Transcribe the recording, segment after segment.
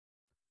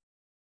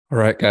All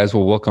right, guys.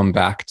 Well, welcome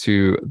back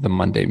to the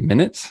Monday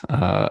Minute.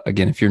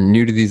 Again, if you're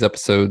new to these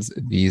episodes,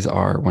 these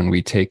are when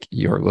we take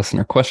your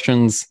listener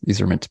questions. These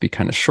are meant to be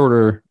kind of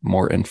shorter,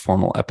 more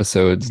informal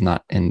episodes,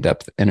 not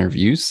in-depth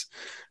interviews.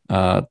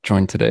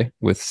 Joined today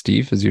with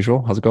Steve, as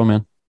usual. How's it going,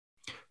 man?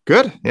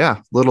 Good. Yeah.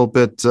 A little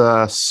bit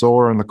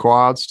sore in the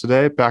quads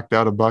today. Backed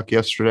out a buck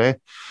yesterday.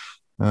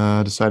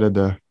 Decided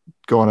to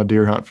go on a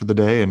deer hunt for the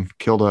day and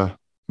killed a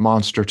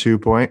monster 2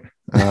 point.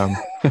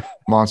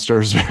 Monster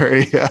is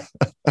very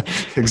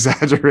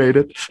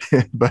exaggerated,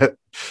 but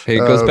Hey, it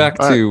goes back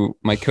to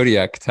my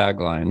Kodiak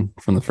tagline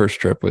from the first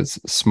trip was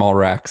small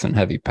racks and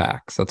heavy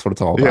packs. That's what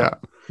it's all yeah,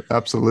 about.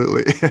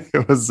 absolutely.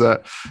 It was,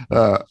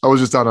 I was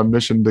just on a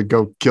mission to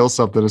go kill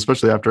something,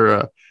 especially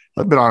after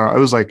I've been on, I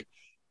was like,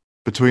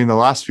 between the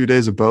last few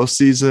days of bow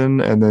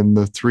season and then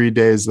the 3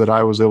 days that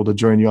I was able to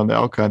join you on the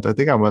elk hunt, I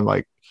think I went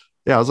like,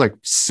 yeah, I was like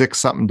 6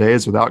 something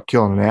days without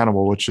killing an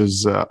animal, which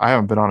is, I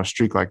haven't been on a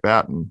streak like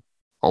that in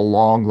a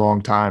long,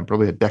 long time,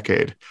 probably a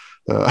decade.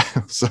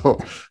 So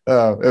it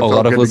A felt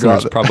lot of good to go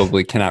listeners out.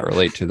 probably cannot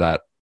relate to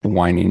that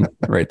whining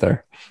right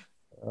there.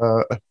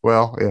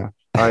 Well, yeah.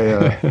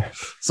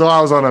 So I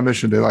was on a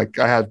mission to like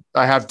I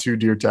have 2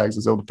 deer tags I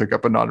was able to pick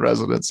up a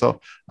non-resident. So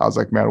I was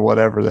like, man,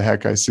 whatever the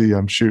heck I see,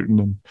 I'm shooting,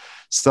 and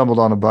stumbled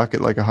on a buck at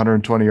like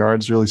 120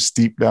 yards, really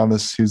steep down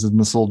this. He's in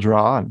this little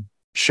draw and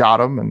shot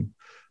him,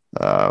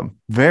 and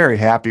very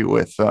happy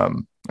with I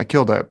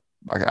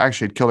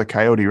actually had killed a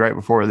coyote right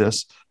before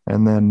this,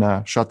 and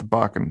then shot the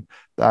buck, and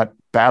that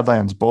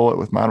Badlands bullet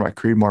with my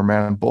Creedmoor,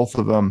 man,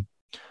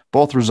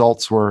 both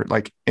results were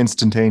like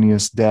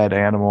instantaneous dead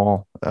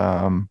animal.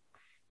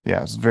 Yeah,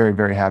 I was very,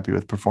 very happy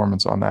with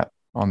performance on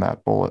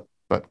that bullet.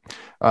 But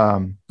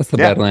That's the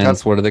yeah,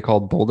 Badlands. What are they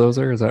called?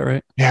 Bulldozer? Is that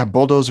right? yeah,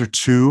 Bulldozer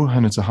 2,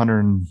 and it's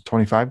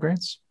 125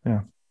 grains.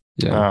 Yeah.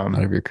 Yeah,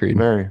 out of your creed.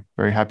 Very,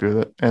 very happy with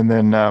it. And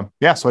then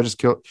yeah, so I just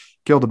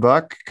killed a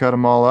buck, cut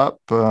them all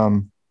up.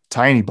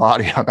 Tiny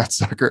body on that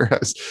sucker.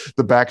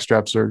 The back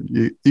straps are,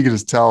 you can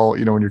just tell,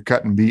 when you're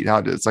cutting meat, how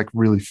it's like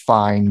really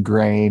fine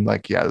grain.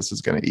 Like, yeah, this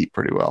is going to eat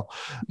pretty well.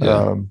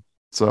 Yeah.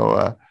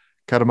 So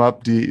cut them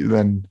up,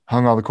 then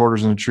hung all the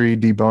quarters in a tree,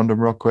 deboned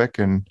them real quick,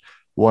 and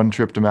one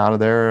tripped them out of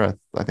there.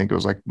 I think it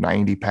was like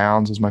 90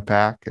 pounds was my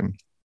pack. And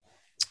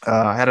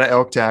I had an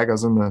elk tag. I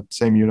was in the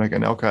same unit, like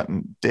an elk hunt,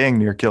 and dang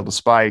near killed a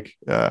spike.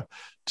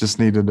 Just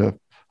needed to,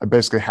 I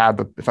basically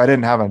had if I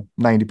didn't have a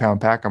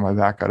 90-pound pack on my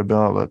back, I'd have been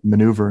able to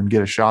maneuver and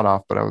get a shot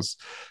off. But I was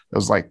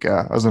like,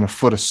 I was in a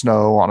foot of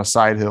snow on a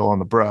side hill in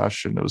the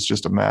brush, and it was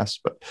just a mess.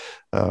 But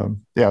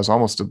yeah, it was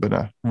almost have been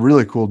a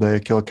really cool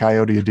day. Kill a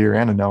coyote, a deer,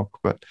 and an elk.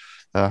 But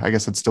I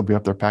guess I'd still be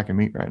up there packing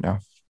meat right now.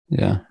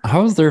 Yeah.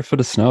 How was there a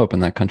foot of snow up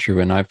in that country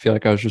when I feel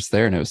like I was just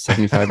there and it was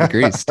 75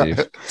 degrees,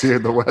 Steve?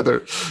 Dude, the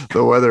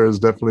weather is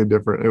definitely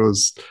different. It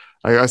was,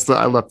 I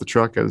left the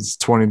truck as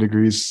 20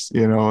 degrees,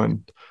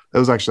 and it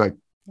was actually like,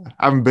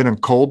 I haven't been in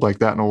cold like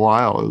that in a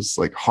while. It was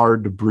like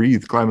hard to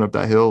breathe climbing up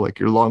that hill. Like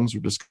your lungs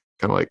were just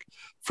kind of like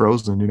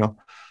frozen.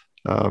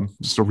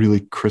 Just a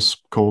really crisp,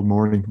 cold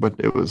morning, but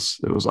it was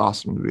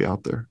awesome to be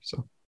out there.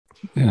 So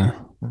Yeah.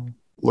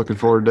 looking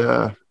forward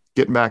to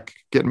getting back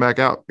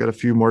out. Got a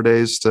few more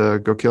days to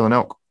go kill an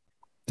elk.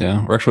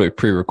 Yeah. We're actually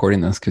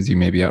pre-recording this because you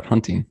may be out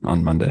hunting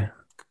on Monday.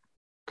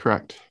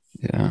 Correct.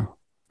 Yeah.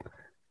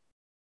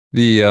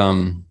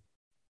 The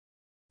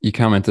you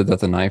commented that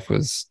the knife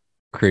was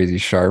crazy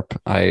sharp.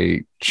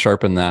 I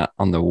sharpened that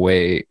on the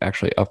way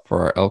actually up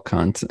for our elk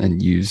hunt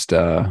and used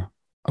a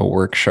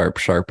work sharp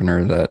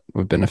sharpener that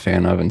we've been a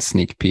fan of and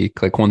Sneak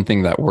Peek. Like one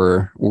thing that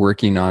we're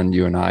working on,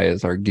 you and I,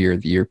 is our Gear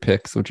of the Year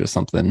picks, which is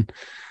something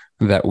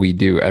that we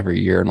do every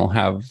year, and we'll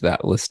have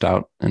that list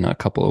out in a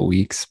couple of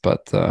weeks.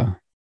 But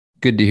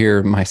good to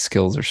hear my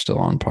skills are still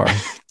on par.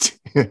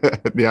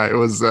 Yeah, it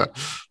was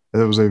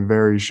a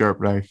very sharp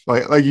knife.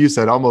 Like you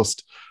said,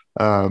 almost.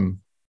 I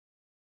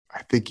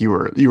think you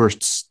were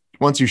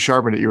once you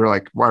sharpened it, you were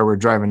like, while we're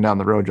driving down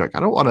the road, you're like, I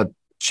don't want to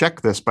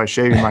check this by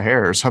shaving my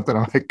hair or something.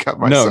 I might cut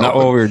No, myself. not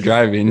while we were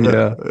driving.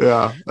 Yeah.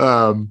 Yeah.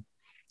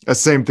 The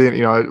same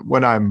thing.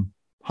 When I'm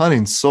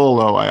hunting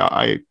solo,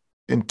 I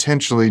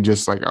intentionally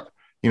just like,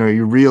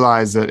 you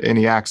realize that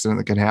any accident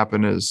that can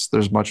happen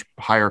there's much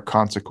higher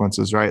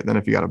consequences, right? Than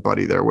if you got a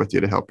buddy there with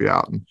you to help you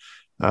out.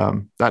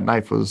 And that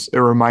knife it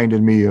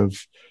reminded me of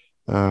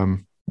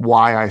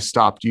why I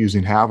stopped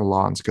using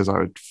Havalons, because I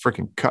would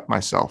freaking cut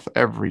myself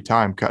every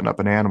time cutting up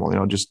an animal,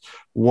 just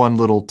one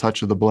little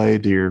touch of the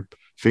blade to your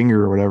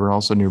finger or whatever, and all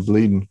of a sudden you're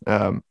bleeding.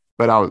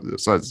 But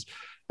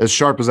as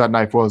sharp as that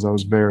knife was, I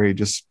was very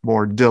just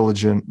more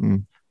diligent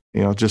and,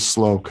 just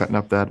slow cutting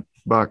up that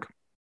buck.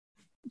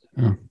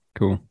 Oh,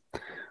 cool.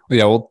 Well,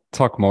 yeah, we'll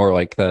talk more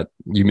like that.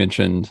 You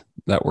mentioned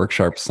that work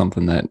sharp,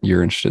 something that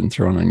you're interested in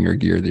throwing on your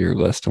Gear of the Year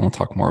list, and we'll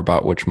talk more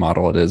about which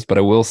model it is. But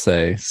I will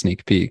say,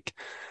 Sneak Peek,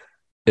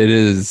 it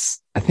is,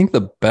 I think,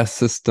 the best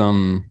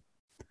system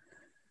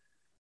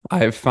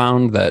I've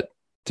found that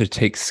to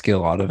take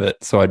skill out of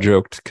it. So I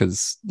joked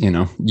because,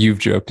 you've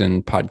joked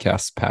in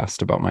podcasts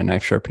past about my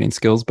knife sharpening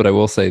skills, but I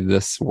will say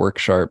this work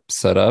sharp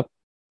setup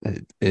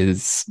it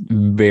is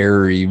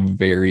very,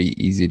 very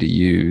easy to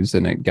use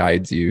and it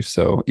guides you.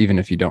 So even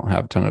if you don't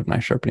have a ton of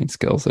knife sharpening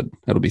skills,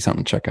 it'll be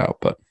something to check out.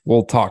 But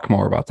we'll talk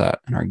more about that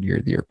in our Gear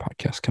of the Year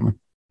podcast coming.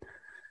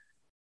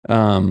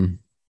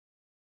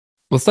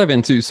 Let's dive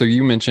into, so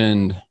you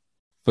mentioned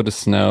Foot of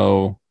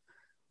Snow.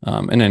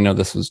 And I know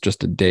this was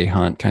just a day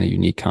hunt, kind of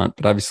unique hunt,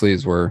 but obviously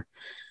as we're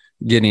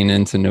getting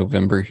into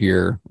November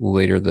here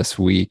later this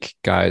week,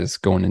 guys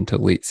going into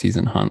late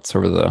season hunts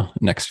over the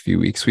next few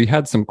weeks, we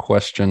had some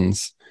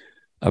questions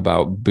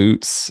about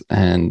boots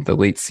and the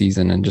late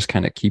season and just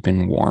kind of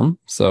keeping warm.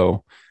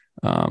 So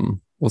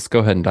let's go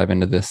ahead and dive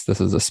into this.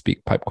 This is a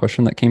speak pipe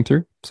question that came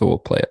through, so we'll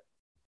play it.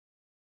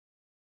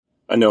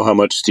 I know how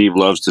much Steve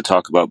loves to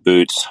talk about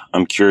boots.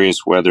 I'm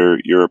curious whether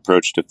your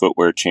approach to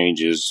footwear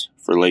changes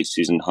for late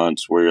season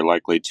hunts where you're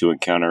likely to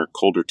encounter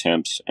colder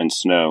temps and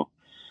snow.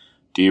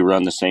 Do you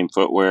run the same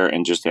footwear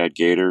and just add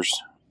gaiters,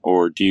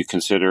 or do you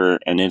consider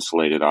an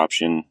insulated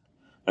option,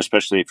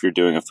 especially if you're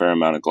doing a fair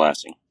amount of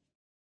glassing?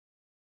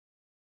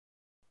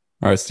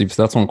 All right, Steve,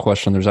 so that's one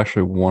question. There's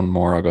actually one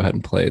more I'll go ahead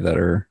and play that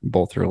are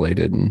both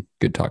related and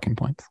good talking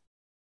points.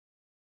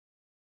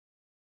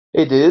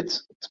 Hey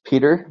dudes, it's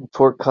Peter in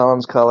Fort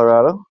Collins,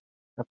 Colorado.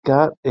 I've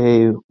got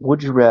a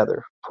would you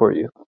rather for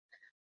you.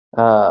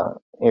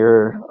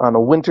 You're on a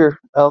winter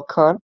elk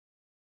hunt.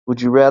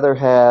 Would you rather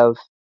have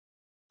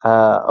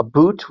a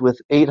boot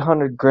with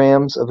 800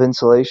 grams of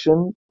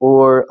insulation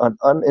or an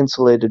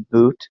uninsulated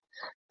boot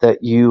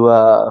that you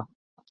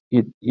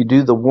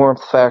do the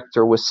warmth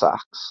factor with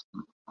socks?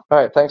 All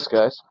right, thanks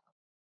guys.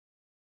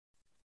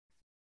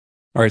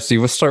 All right,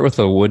 Steve, let's start with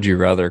a would you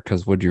rather,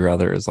 because would you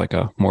rather is like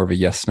a more of a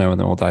yes, no, and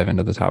then we'll dive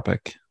into the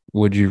topic.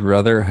 Would you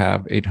rather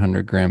have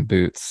 800-gram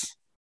boots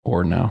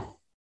or no?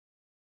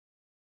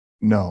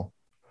 No.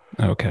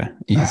 Okay,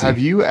 easy. Have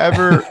you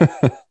ever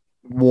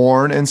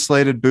worn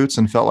insulated boots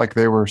and felt like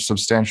they were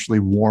substantially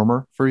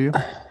warmer for you?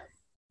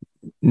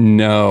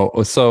 No.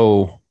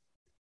 So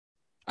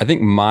I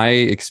think my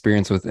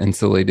experience with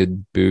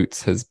insulated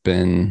boots has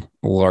been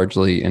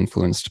largely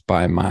influenced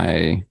by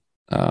my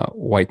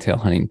whitetail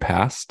hunting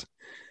past.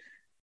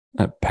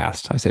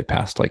 I say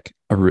past, like,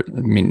 I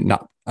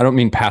don't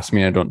mean past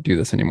mean I don't do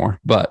this anymore,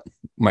 but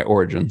my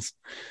origins.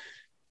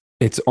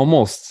 It's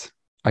almost,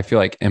 I feel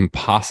like,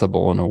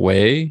 impossible in a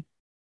way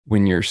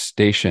when you're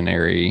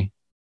stationary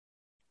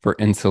for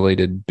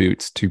insulated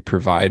boots to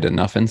provide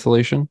enough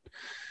insulation.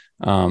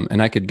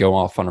 And I could go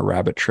off on a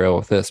rabbit trail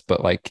with this,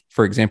 but like,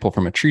 for example,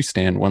 from a tree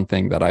stand, one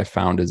thing that I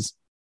found is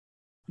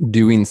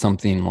doing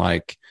something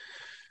like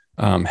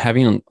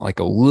having like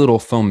a little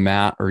foam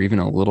mat or even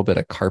a little bit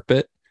of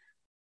carpet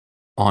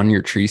on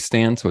your tree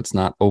stand so it's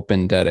not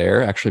open dead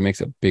air actually makes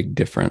a big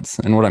difference.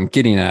 And what I'm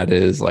getting at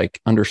is, like,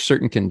 under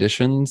certain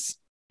conditions,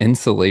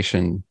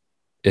 insulation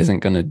isn't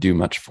going to do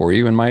much for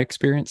you in my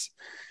experience.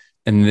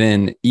 And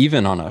then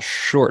even on a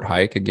short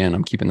hike, again,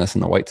 I'm keeping this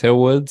in the whitetail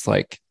woods,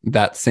 like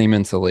that same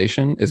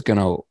insulation is going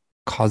to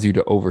cause you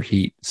to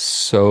overheat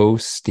so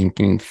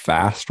stinking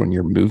fast when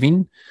you're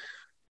moving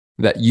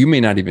that you may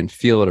not even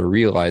feel it or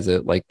realize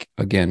it. Like,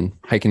 again,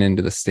 hiking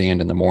into the stand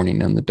in the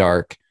morning in the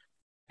dark,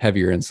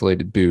 heavier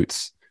insulated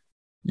boots,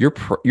 your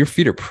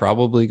feet are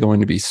probably going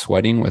to be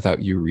sweating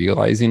without you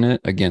realizing it.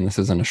 Again, this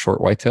isn't a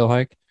short whitetail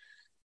hike.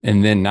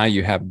 And then now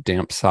you have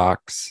damp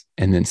socks.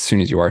 And then as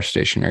soon as you are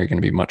stationary, you're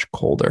going to be much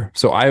colder.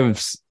 So I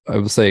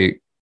would say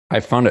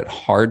I found it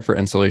hard for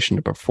insulation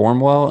to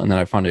perform well. And then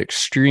I found it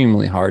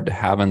extremely hard to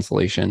have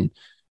insulation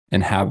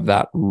and have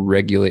that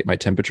regulate my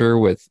temperature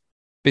with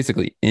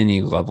basically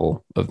any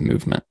level of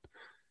movement.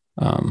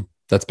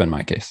 That's been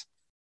my case.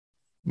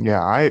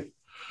 Yeah,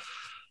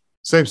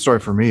 same story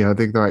for me. I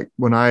think that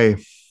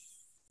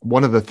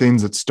one of the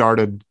things that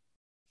started,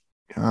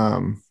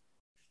 when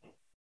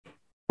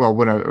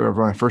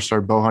I first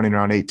started bow hunting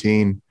around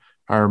 18,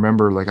 I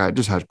remember like I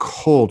just had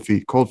cold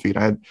feet.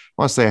 I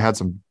want to say I had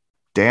some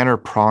Danner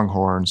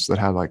pronghorns that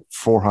had like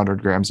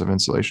 400 grams of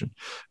insulation.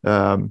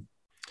 And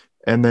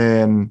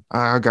then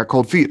I got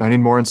cold feet and I need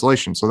more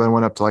insulation. So then I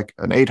went up to like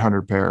an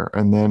 800 pair.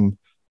 And then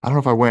I don't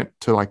know if I went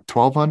to like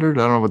 1200.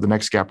 I don't know what the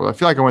next gap was. I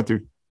feel like I went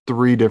through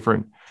 3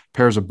 different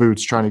pairs of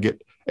boots trying to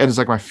get, and it's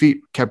like my feet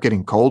kept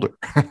getting colder.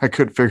 I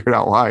couldn't figure it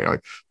out why.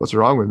 Like, what's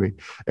wrong with me?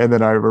 And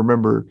then I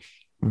remember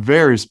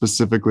very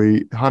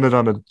specifically hunted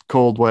on a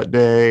cold, wet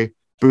day.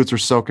 Boots were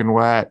soaking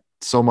wet,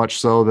 so much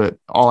so that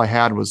all I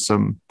had was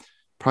some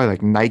probably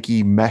like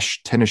Nike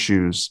mesh tennis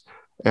shoes.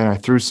 And I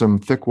threw some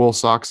thick wool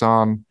socks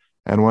on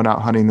and went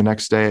out hunting the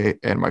next day,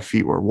 and my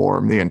feet were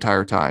warm the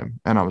entire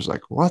time. And I was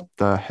like, what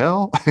the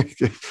hell?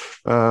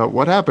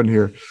 What happened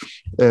here?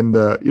 And,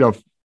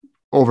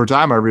 over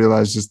time, I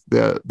realized just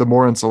the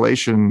more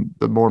insulation,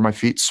 the more my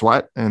feet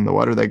sweat and the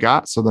wetter they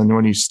got. So then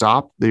when you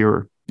stop, they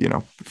were,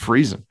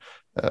 freezing.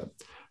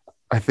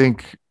 I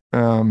think,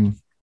 I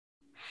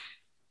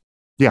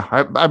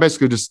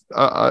basically just,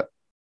 a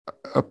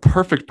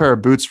perfect pair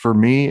of boots for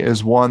me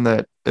is one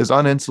that is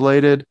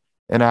uninsulated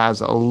and has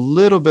a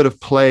little bit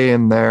of play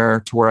in there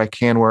to where I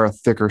can wear a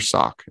thicker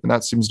sock. And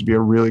that seems to be a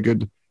really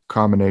good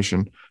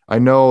combination. I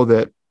know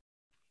that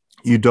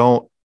you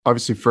don't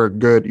obviously for a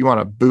good, you want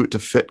a boot to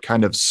fit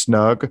kind of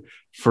snug.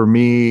 For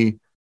me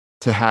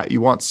to have,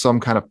 you want some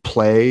kind of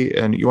play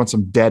and you want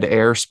some dead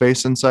air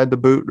space inside the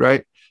boot,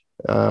 right?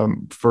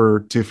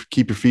 To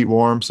keep your feet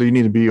warm. So you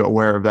need to be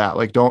aware of that.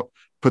 Like, don't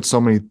put so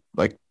many,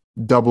 like,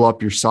 double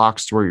up your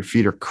socks to where your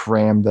feet are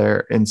crammed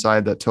there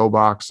inside that toe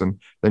box, and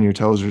then your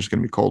toes are just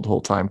going to be cold the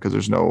whole time because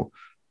there's no,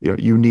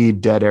 you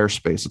need dead air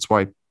space. That's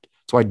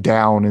why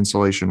down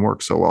insulation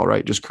works so well,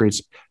 right? It just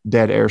creates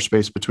dead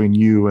airspace between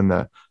you and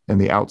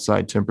the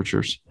outside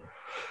temperatures.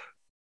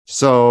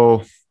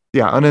 So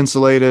yeah,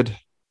 uninsulated,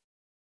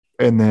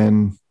 and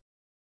then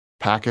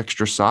pack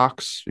extra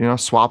socks.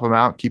 Swap them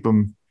out, keep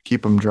them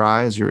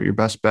dry is your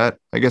best bet.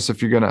 I guess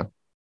if you're gonna,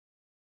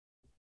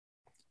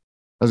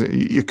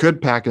 you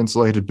could pack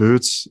insulated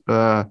boots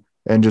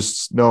and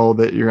just know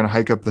that you're gonna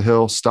hike up the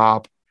hill,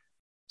 stop,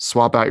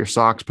 swap out your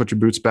socks, put your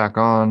boots back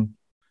on.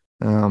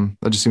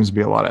 That just seems to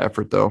be a lot of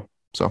effort though.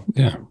 So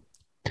yeah.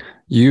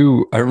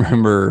 I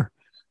remember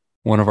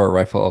one of our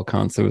rifle elk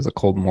hunts, it was a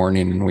cold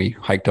morning and we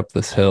hiked up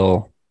this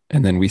hill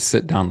and then we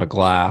sit down to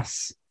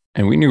glass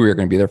and we knew we were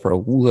going to be there for a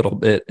little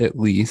bit, at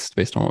least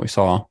based on what we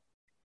saw.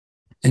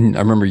 And I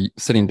remember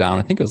sitting down,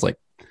 I think it was like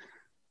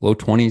low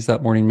 20s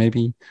that morning,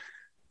 maybe.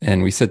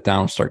 And we sit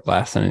down, start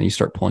glassing, and you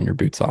start pulling your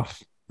boots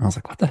off. I was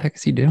like, what the heck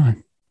is he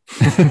doing?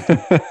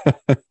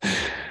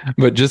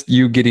 But just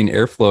you getting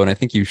airflow, and I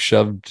think you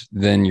shoved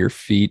then your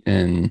feet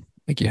in,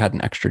 like you had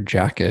an extra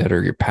jacket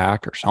or your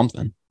pack or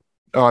something.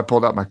 Oh, I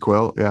pulled out my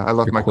quilt. Yeah, I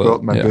left Your my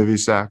quilt in my yeah. bivy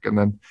sack, and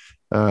then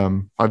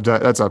I've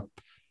done.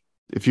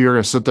 If you're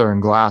gonna sit there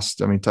and glass,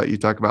 I mean, you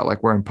talk about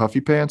like wearing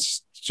puffy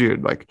pants,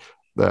 dude. Like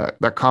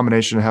that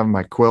combination of having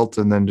my quilt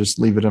and then just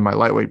leave it in my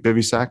lightweight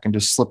bivy sack and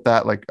just slip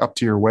that like up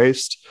to your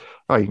waist.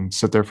 Oh, you can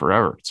sit there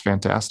forever. It's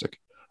fantastic.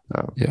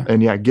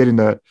 And yeah,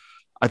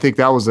 I think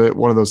that was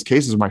one of those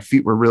cases where my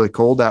feet were really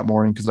cold that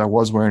morning because I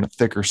was wearing a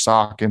thicker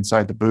sock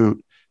inside the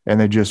boot, and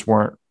they just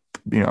weren't.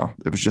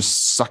 It was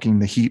just sucking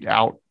the heat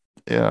out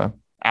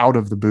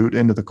of the boot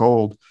into the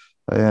cold.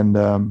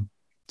 And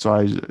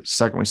so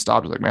second we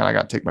stopped, I was like, man, I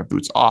got to take my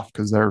boots off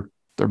because they're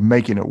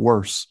making it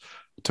worse.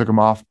 Took them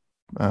off,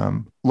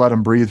 let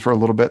them breathe for a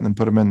little bit, and then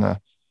put them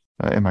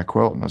in my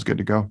quilt, and I was good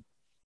to go.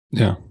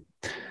 Yeah.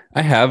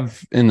 I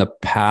have in the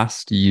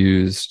past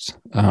used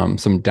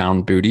some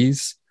down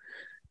booties,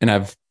 and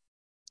I've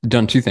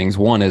done two things.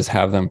 One is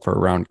have them for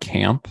around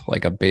camp,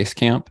 like a base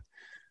camp.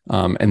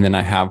 And then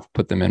I have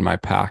put them in my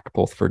pack,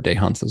 both for day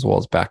hunts as well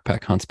as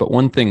backpack hunts. But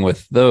one thing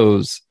with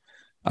those,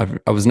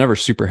 I was never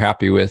super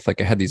happy with,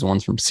 like I had these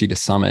ones from Sea to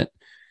Summit,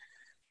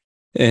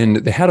 and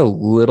they had a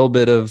little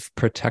bit of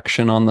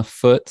protection on the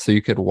foot, so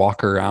you could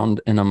walk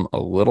around in them a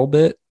little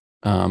bit,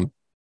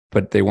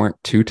 but they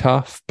weren't too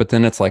tough. But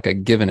then it's like a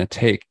give and a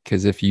take,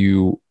 because if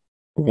you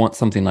want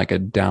something like a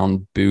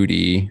down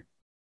booty,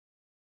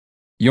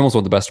 you almost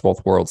want the best of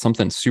both worlds.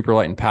 Something super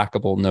light and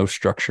packable, no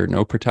structure,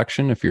 no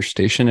protection if you're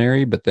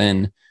stationary. But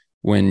then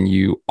when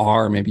you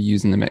are maybe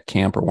using them at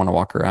camp or want to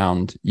walk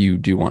around, you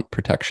do want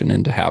protection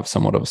and to have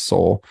somewhat of a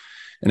sole.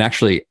 And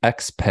actually,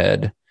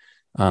 Xped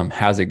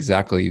has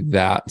exactly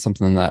that.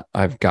 Something that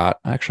I got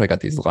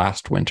these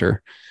last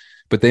winter,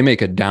 but they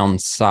make a down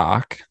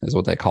sock, is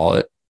what they call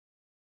it.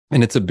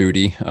 And it's a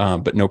booty,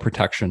 but no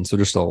protection. So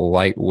just a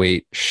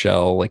lightweight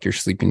shell, like your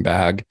sleeping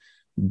bag,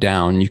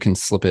 down. You can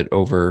slip it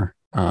over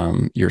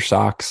your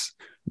socks.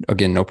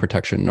 Again, no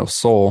protection, no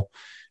sole.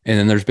 And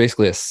then there's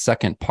basically a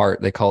second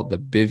part. They call it the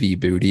bivy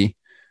booty.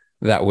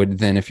 That would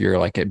then, if you're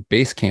like at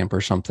base camp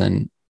or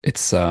something,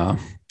 it's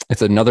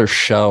another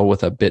shell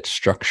with a bit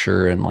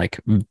structure and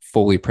like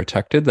fully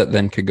protected that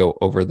then could go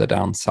over the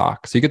down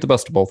sock. So you get the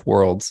best of both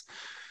worlds.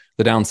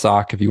 The down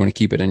sock, if you want to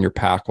keep it in your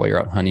pack while you're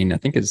out hunting, I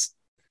think is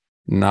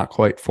not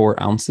quite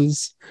 4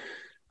 ounces.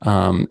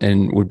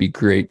 And would be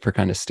great for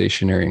kind of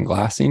stationary and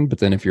glassing. But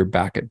then if you're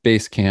back at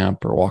base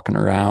camp or walking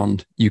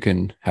around, you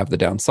can have the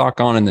down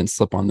sock on and then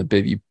slip on the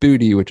bivy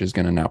booty, which is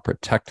going to now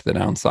protect the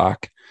down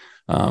sock.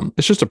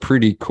 It's just a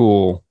pretty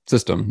cool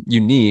system,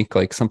 unique,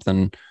 like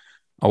something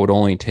I would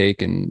only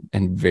take in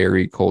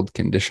very cold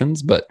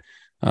conditions. But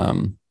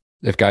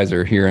if guys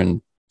are here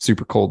in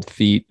super cold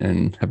feet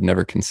and have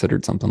never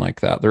considered something like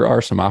that, there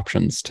are some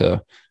options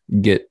to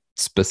get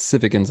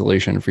specific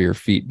insulation for your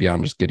feet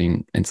beyond just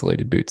getting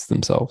insulated boots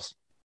themselves.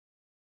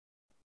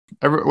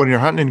 When you're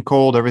hunting in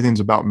cold,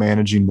 everything's about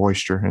managing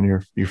moisture, and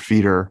your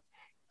feet are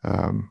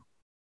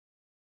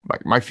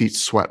like my feet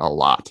sweat a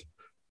lot,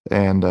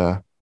 and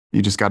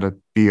you just got to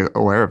be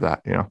aware of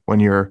that. When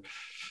you're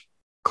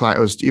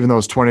even though it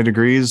was 20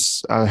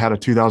 degrees, I had a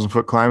 2,000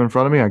 foot climb in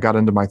front of me. I got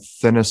into my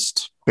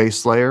thinnest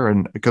base layer,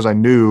 and because I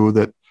knew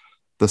that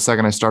the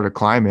second I started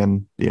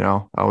climbing,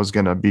 I was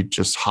going to be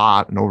just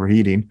hot and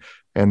overheating.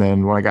 And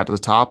then when I got to the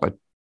top,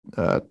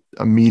 I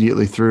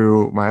immediately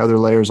threw my other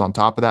layers on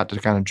top of that to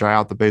kind of dry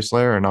out the base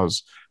layer, and I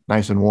was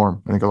nice and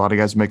warm. I think a lot of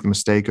guys make the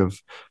mistake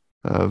of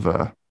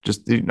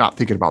just not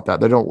thinking about that.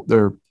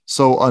 They're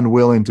so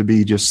unwilling to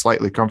be just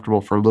slightly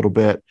comfortable for a little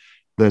bit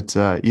that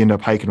you end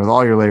up hiking with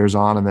all your layers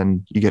on, and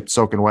then you get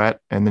soaking wet,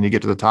 and then you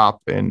get to the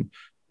top and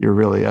you're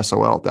really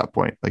SOL at that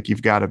point. Like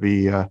you've got to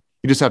be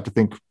you just have to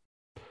think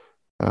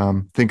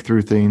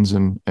through things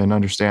and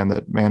understand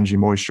that managing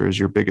moisture is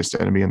your biggest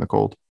enemy in the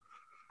cold.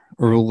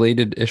 A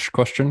related-ish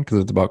question, because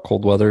it's about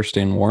cold weather,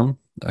 staying warm.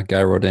 A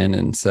guy wrote in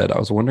and said, I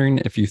was wondering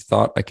if you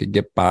thought I could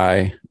get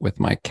by with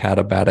my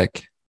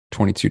Katabatic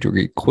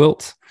 22-degree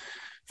quilt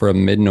for a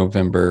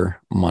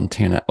mid-November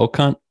Montana elk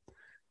hunt.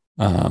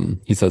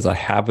 He says, I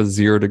have a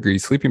 0-degree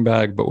sleeping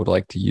bag, but would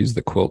like to use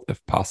the quilt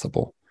if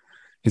possible.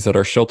 He said,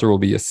 our shelter will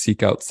be a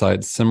Seek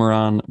Outside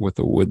Cimarron with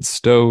a wood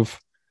stove.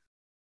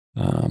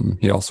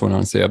 He also went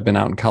on to say, I've been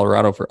out in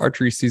Colorado for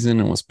archery season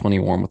and was plenty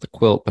warm with the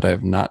quilt, but I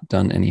have not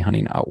done any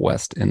hunting out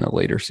west in the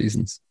later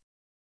seasons.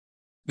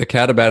 The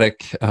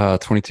Katabatic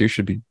 22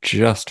 should be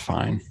just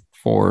fine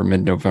for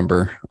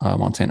mid-November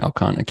Montana elk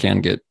hunt. It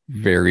can get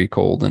very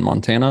cold in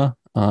Montana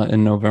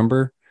in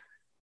November.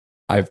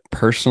 I've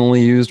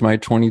personally used my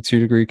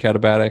 22-degree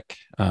Katabatic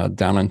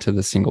down into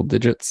the single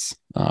digits.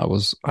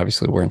 Was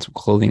obviously wearing some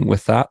clothing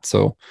with that.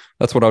 So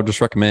that's what I would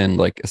just recommend,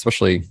 like,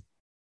 especially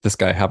this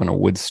guy having a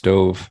wood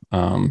stove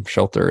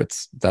shelter.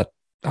 That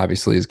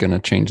obviously is going to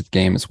change the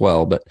game as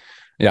well. But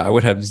yeah, I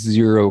would have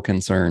zero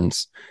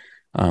concerns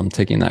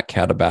taking that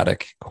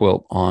Katabatic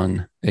quilt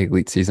on a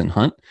late season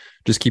hunt.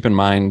 Just keep in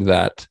mind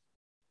that,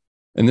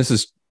 and this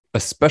is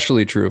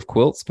especially true of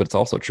quilts, but it's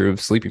also true of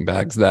sleeping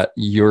bags, that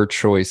your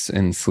choice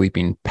in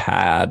sleeping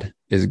pad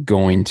is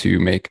going to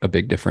make a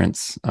big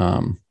difference.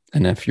 And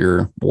if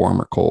you're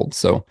warm or cold.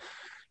 So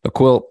a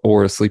quilt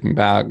or a sleeping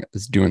bag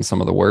is doing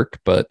some of the work,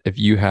 but if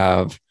you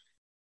have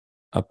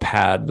a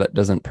pad that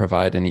doesn't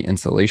provide any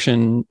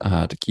insulation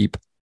to keep,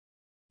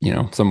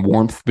 some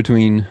warmth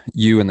between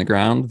you and the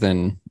ground,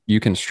 then you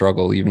can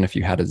struggle even if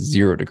you had a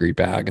 0-degree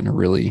bag and a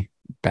really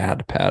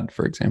bad pad,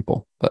 for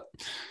example. But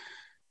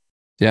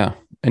yeah,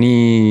 I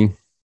don't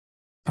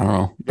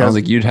know. I don't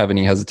think you'd have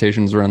any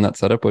hesitations around that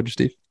setup, would you,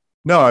 Steve?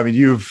 No, I mean,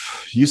 you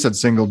said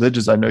single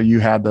digits. I know you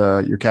had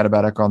your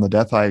Katabatic on the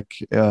death hike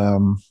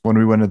when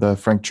we went to the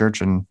Frank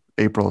Church in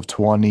April of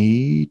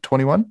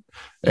 2021,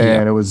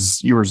 and it was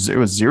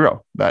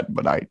 0 that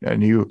night,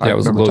 and I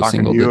was low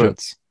single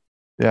digits.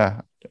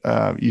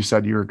 You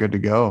said you were good to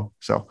go.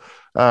 So,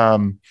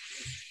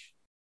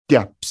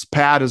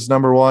 pad is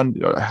number one.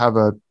 Have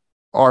a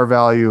R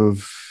value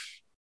of,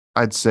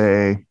 I'd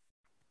say,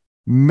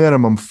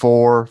 minimum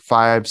 4,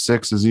 5,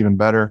 6 is even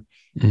better,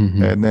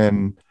 and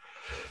then.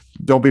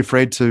 Don't be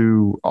afraid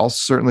to also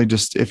certainly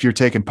just, if you're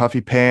taking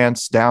puffy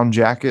pants, down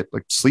jacket,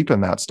 like sleep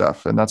in that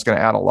stuff. And that's going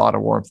to add a lot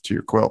of warmth to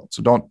your quilt.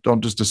 So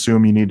don't just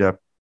assume you need to,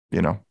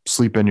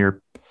 sleep in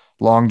your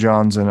long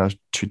johns and a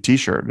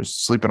t-shirt.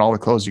 Just sleep in all the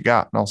clothes you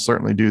got. And I'll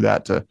certainly do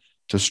that to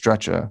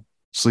stretch a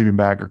sleeping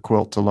bag or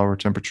quilt to lower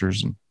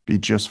temperatures and be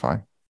just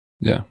fine.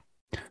 Yeah.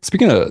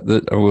 Speaking of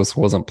that, it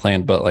wasn't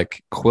planned, but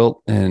like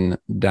quilt and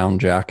down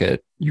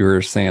jacket, you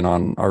were saying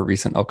on our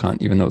recent elk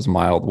hunt, even though it was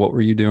mild, what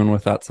were you doing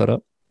with that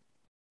setup?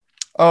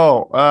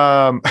 Oh,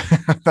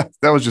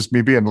 that was just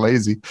me being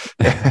lazy.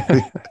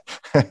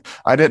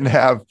 I didn't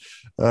have,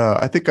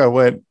 I think I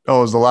went, it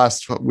was the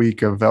last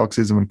week of elk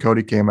season when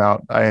Cody came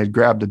out. I had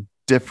grabbed a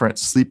different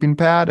sleeping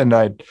pad, and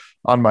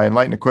on my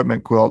Enlightened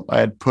Equipment quilt, I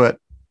had put,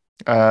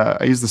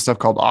 I used this stuff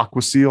called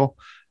Aqua Seal,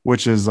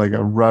 which is like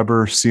a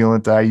rubber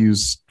sealant that I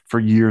use for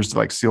years to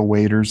like seal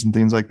waders and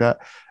things like that.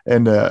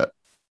 And I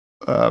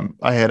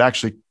had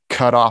actually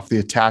cut off the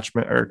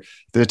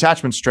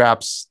attachment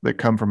straps that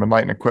come from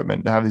Enlightened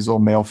Equipment to have these little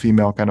male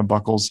female kind of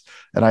buckles,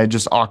 and I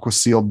just aqua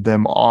sealed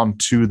them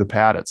onto the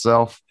pad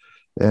itself,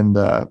 and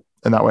that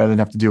way I didn't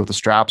have to deal with the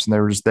straps, and they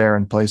were just there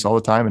in place all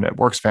the time, and it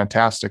works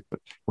fantastic. But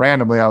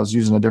randomly I was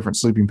using a different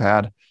sleeping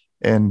pad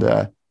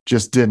and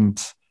just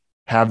didn't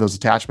have those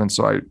attachments,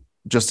 so I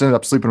just ended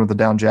up sleeping with the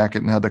down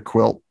jacket and had the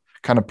quilt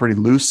kind of pretty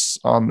loose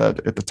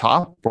at the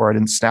top, where I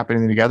didn't snap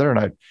anything together,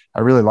 and I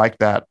really liked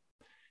that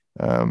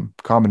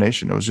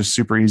combination. It was just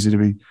super easy to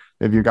be,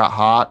 if you got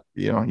hot,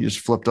 you just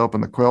flipped open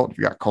the quilt. If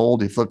you got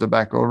cold, you flipped it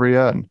back over you,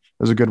 and it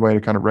was a good way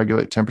to kind of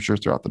regulate temperature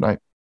throughout the night.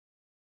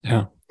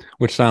 Yeah,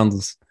 which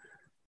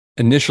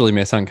initially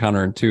may sound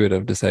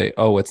counterintuitive to say,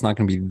 oh, it's not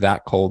going to be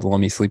that cold, let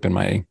me sleep in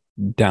my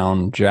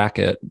down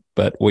jacket.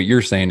 But what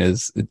you're saying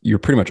is you're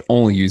pretty much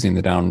only using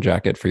the down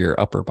jacket for your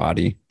upper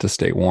body to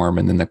stay warm,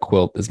 and then the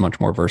quilt is much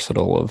more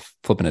versatile of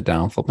flipping it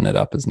down, flipping it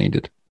up as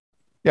needed.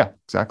 Yeah,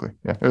 exactly.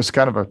 Yeah, it was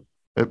kind of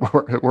it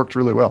worked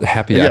really well. The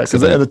happy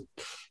accident.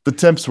 Because the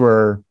temps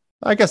were,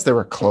 I guess they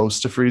were close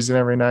to freezing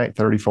every night,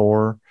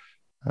 34.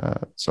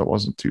 So it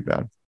wasn't too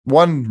bad.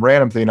 One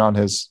random thing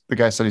the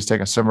guy said he's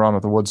taking a Cimarron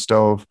with a wood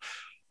stove.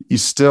 You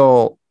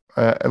still,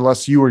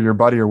 unless you or your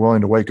buddy are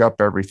willing to wake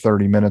up every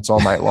 30 minutes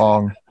all night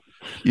long,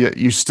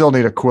 you still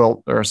need a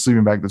quilt or a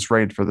sleeping bag that's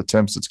rated for the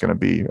temps it's going to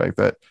be like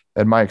that.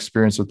 And my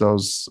experience with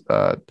those,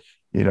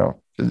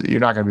 you're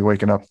not going to be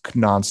waking up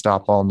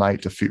nonstop all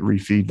night to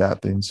refeed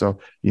that thing. So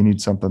you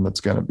need something that's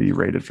going to be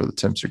rated for the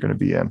temps you're going to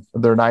be in.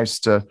 They're nice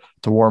to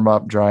warm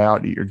up, dry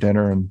out, eat your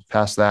dinner, and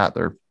past that,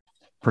 they're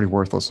pretty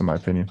worthless in my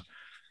opinion.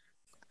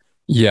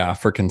 Yeah,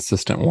 for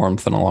consistent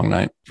warmth and a long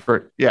night.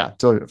 For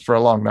a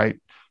long night,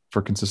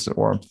 for consistent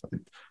warmth,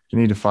 you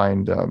need to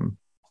find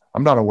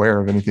I'm not aware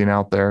of anything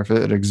out there. If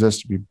it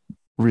exists, it'd be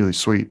really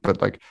sweet.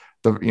 But like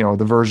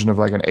the version of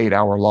like an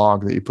 8-hour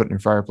log that you put in your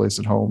fireplace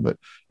at home that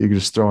you can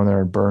just throw in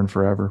there and burn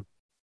forever.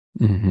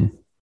 Mm-hmm.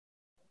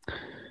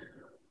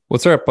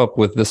 Let's wrap up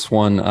with this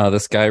one.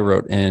 This guy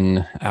wrote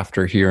in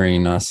after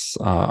hearing us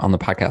on the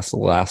podcast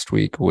last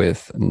week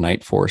with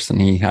Night Force,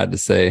 and he had to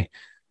say,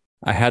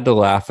 I had to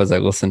laugh as I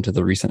listened to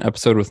the recent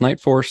episode with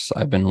Night Force.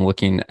 I've been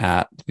looking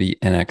at the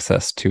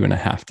NXS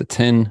 2.5 to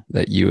 10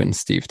 that you and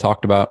Steve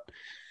talked about.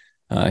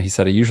 He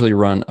said, I usually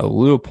run a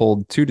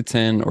Leupold 2 to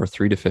 10 or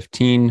 3 to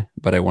 15,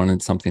 but I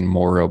wanted something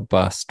more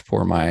robust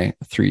for my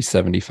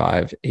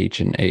 375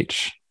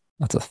 H&H.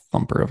 That's a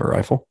thumper of a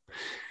rifle.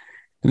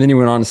 And then he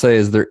went on to say,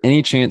 is there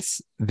any chance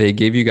they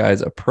gave you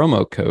guys a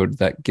promo code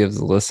that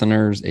gives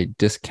listeners a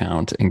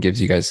discount and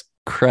gives you guys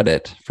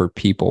credit for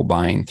people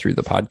buying through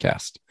the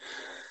podcast?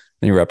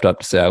 And he wrapped up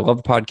to say, I love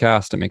the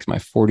podcast. It makes my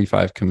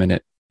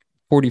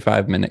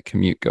 45-minute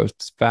commute go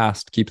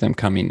fast. Keep them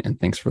coming, and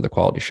thanks for the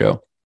quality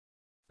show.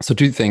 So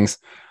 2 things.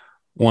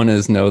 One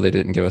is, no, they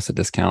didn't give us a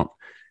discount.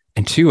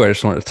 And 2, I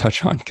just wanted to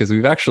touch on, because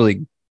we've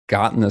actually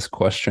gotten this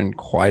question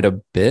quite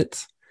a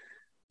bit.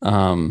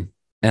 And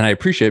I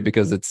appreciate it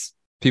because it's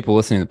people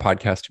listening to the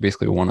podcast who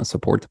basically want to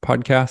support the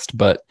podcast,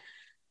 but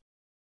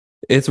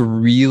it's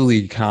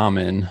really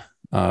common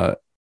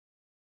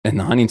in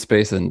the hunting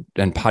space and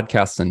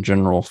podcasts in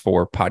general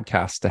for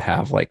podcasts to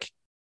have like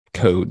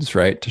codes,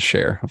 right, to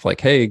share of like,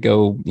 hey,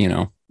 go,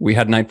 we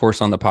had Night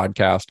Force on the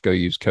podcast, go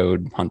use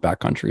code Hunt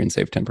Backcountry and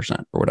save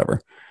 10% or whatever.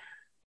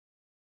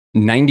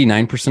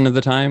 99% of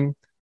the time,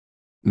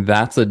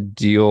 that's a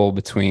deal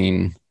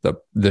between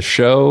the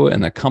show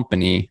and the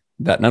company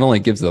that not only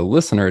gives the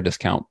listener a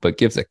discount, but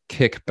gives a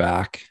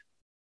kickback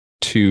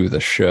to the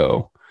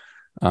show.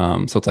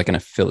 So it's like an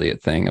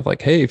affiliate thing of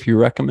like, hey, if you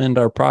recommend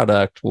our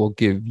product, we'll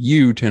give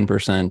you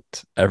 10%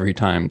 every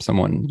time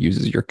someone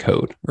uses your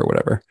code or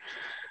whatever.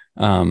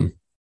 And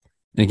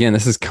again,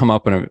 this has come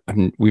up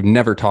and we've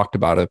never talked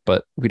about it,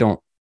 but we don't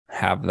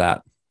have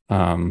that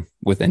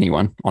with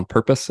anyone on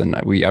purpose.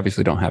 And we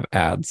obviously don't have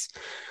ads.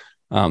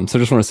 So I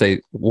just want to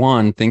say,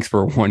 1, thanks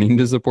for wanting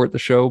to support the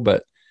show,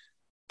 but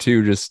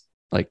 2, just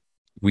like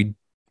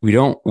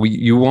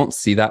you won't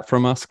see that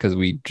from us because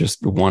we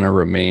just want to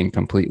remain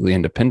completely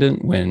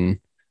independent. When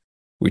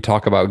we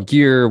talk about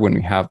gear, when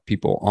we have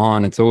people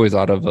on, it's always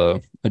out of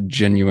a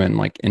genuine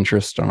like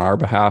interest on our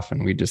behalf.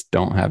 And we just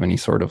don't have any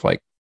sort of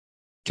like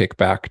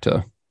kickback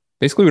to,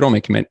 basically we don't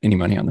make any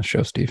money on the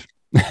show, Steve.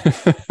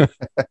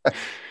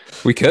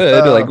 We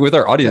could like with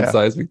our audience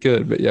size, we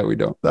could, but yeah, we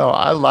don't. No,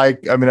 I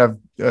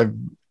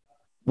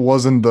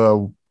wasn't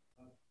you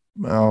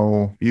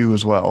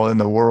as well in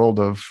the world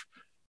of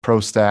pro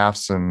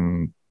staffs,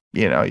 and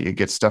you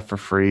get stuff for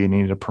free and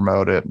you need to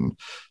promote it, and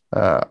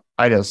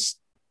I just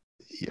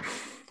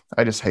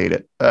hate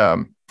it.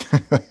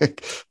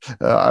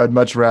 I'd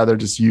much rather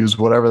just use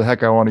whatever the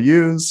heck I want to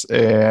use,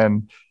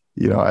 and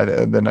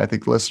and then I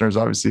think listeners,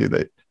 obviously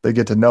they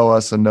get to know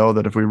us and know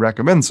that if we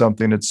recommend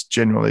something, it's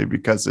generally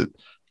because it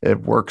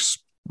works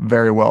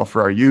very well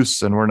for our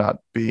use and we're not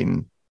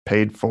being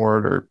paid for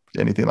it or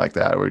anything like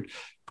that. We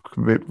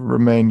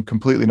remain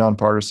completely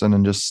nonpartisan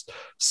and just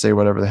say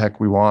whatever the heck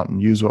we want and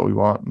use what we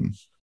want.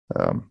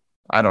 And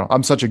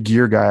I'm such a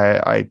gear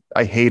guy.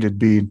 I hated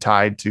being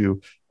tied to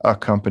a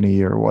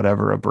company or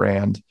whatever, a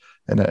brand,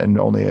 and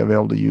only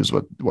able to use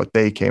what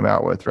they came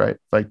out with. Right.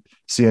 If I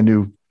see a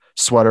new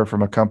sweater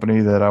from a company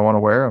that I want to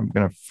wear, I'm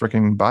going to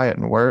freaking buy it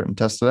and wear it and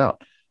test it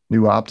out.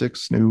 New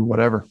optics, new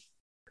whatever.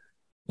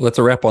 Well, that's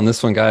a wrap on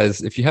this one,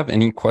 guys. If you have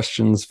any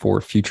questions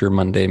for future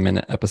Monday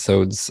Minute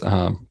episodes,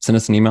 send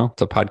us an email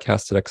to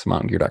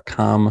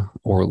podcast@exomountaingear.com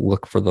or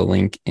look for the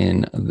link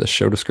in the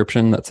show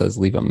description that says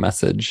leave a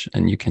message,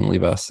 and you can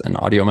leave us an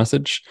audio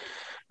message.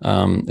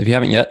 If you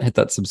haven't yet, hit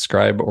that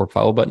subscribe or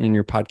follow button in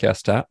your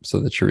podcast app so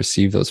that you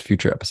receive those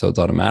future episodes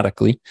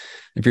automatically.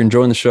 If you're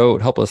enjoying the show, it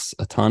would help us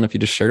a ton if you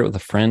just shared it with a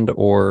friend,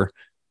 or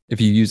if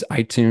you use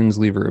iTunes,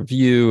 leave a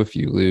review. If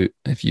you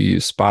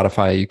use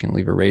Spotify, you can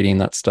leave a rating.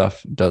 That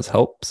stuff does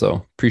help.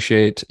 So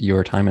appreciate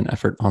your time and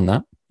effort on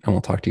that. And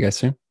we'll talk to you guys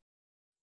soon.